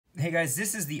Hey guys,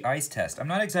 this is the ice test. I'm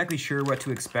not exactly sure what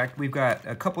to expect. We've got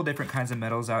a couple different kinds of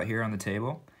metals out here on the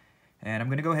table. And I'm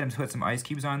going to go ahead and put some ice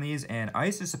cubes on these. And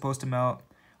ice is supposed to melt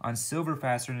on silver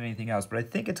faster than anything else. But I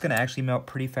think it's going to actually melt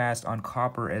pretty fast on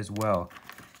copper as well.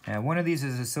 And one of these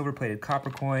is a silver-plated copper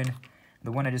coin.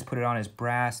 The one I just put it on is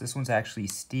brass. This one's actually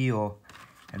steel.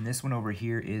 And this one over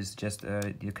here is just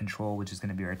the control, which is going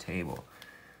to be our table.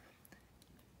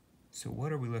 So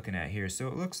what are we looking at here? So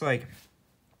it looks like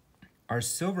our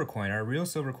silver coin, our real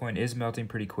silver coin, is melting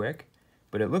pretty quick,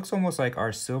 but it looks almost like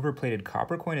our silver-plated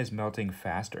copper coin is melting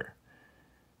faster.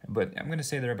 But I'm going to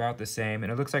say they're about the same,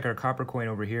 and it looks like our copper coin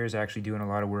over here is actually doing a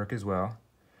lot of work as well.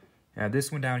 Now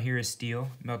this one down here is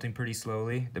steel, melting pretty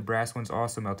slowly. The brass one's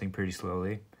also melting pretty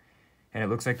slowly. And it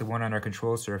looks like the one on our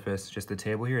control surface, just the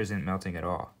table here, isn't melting at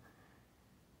all.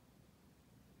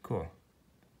 Cool.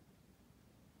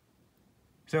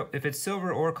 So if it's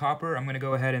silver or copper, I'm going to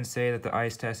go ahead and say that the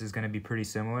ice test is going to be pretty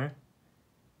similar.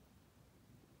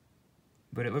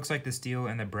 But it looks like the steel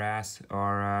and the brass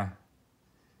are,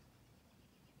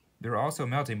 they're also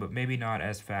melting, but maybe not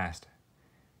as fast.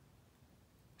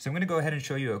 So I'm going to go ahead and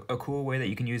show you a cool way that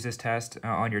you can use this test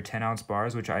on your 10-ounce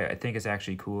bars, which I think is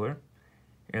actually cooler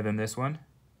than this one.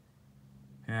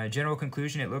 General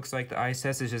conclusion, it looks like the ice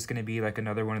test is just going to be like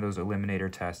another one of those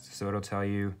eliminator tests. So it'll tell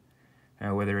you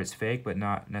whether it's fake, but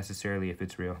not necessarily if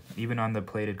it's real. Even on the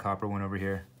plated copper one over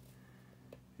here,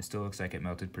 it still looks like it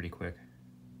melted pretty quick.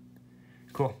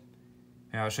 Cool.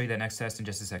 Now I'll show you that next test in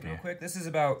just a second. Real quick, this is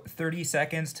about 30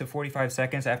 seconds to 45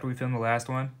 seconds after we filmed the last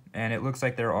one, and it looks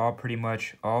like they're all pretty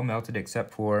much all melted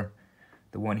except for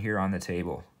the one here on the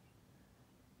table.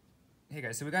 Hey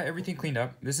guys, so we got everything cleaned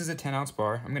up. This is a 10-ounce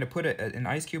bar. I'm gonna put an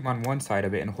ice cube on one side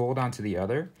of it and hold on to the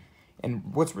other.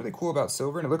 And what's really cool about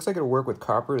silver, and it looks like it'll work with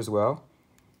copper as well,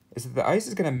 is that the ice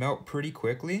is going to melt pretty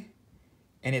quickly,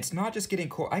 and it's not just getting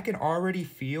cold. I can already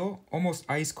feel almost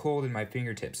ice cold in my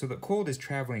fingertips. So the cold is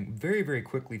traveling very, very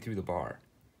quickly through the bar,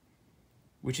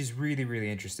 which is really,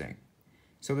 really interesting.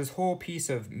 So this whole piece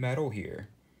of metal here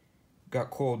got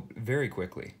cold very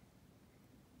quickly,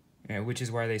 which is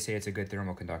why they say it's a good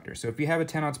thermal conductor. So if you have a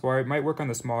 10-ounce bar, it might work on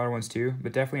the smaller ones too,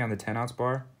 but definitely on the 10-ounce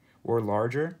bar or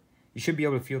larger, you should be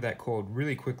able to feel that cold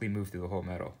really quickly move through the whole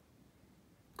metal.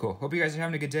 Cool. Hope you guys are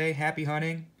having a good day. Happy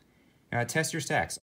hunting. Test your stacks.